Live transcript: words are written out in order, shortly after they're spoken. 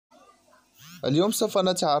اليوم سوف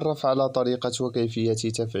نتعرف على طريقة وكيفية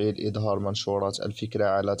تفعيل إظهار منشورات الفكرة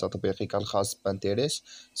على تطبيقك الخاص بنترست.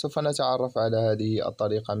 سوف نتعرف على هذه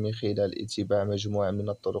الطريقة من خلال اتباع مجموعة من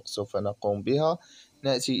الطرق سوف نقوم بها.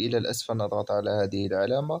 نأتي إلى الأسفل، نضغط على هذه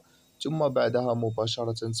العلامة، ثم بعدها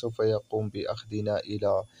مباشرة سوف يقوم بأخذنا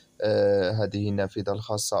إلى هذه النافذة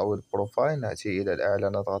الخاصة أو البروفايل. نأتي إلى الأعلى،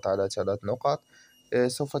 نضغط على 3 نقاط.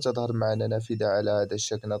 سوف تظهر معنا نافذة على هذا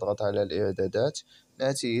الشكل، نضغط على الإعدادات.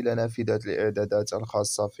 نأتي إلى نافذة الإعدادات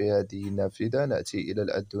الخاصة في هذه النافذة، نأتي إلى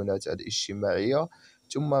الأدونات الاجتماعية،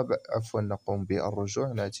 ثم نقوم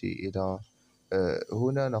بالرجوع. نأتي إلى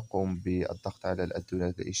هنا نقوم بالضغط على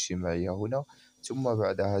الأدونات الاجتماعية هنا، ثم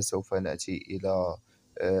بعدها سوف نأتي إلى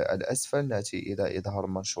الأسفل، نأتي إلى إظهار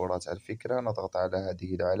منشورات الفكرة، نضغط على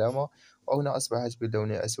هذه العلامة، وهنا أصبحت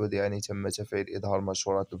باللون الأسود، يعني تم تفعيل إظهار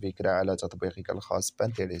منشورات الفكرة على تطبيقك الخاص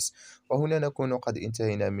بنترست. وهنا نكون قد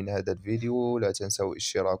انتهينا من هذا الفيديو. لا تنسوا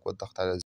الاشتراك والضغط على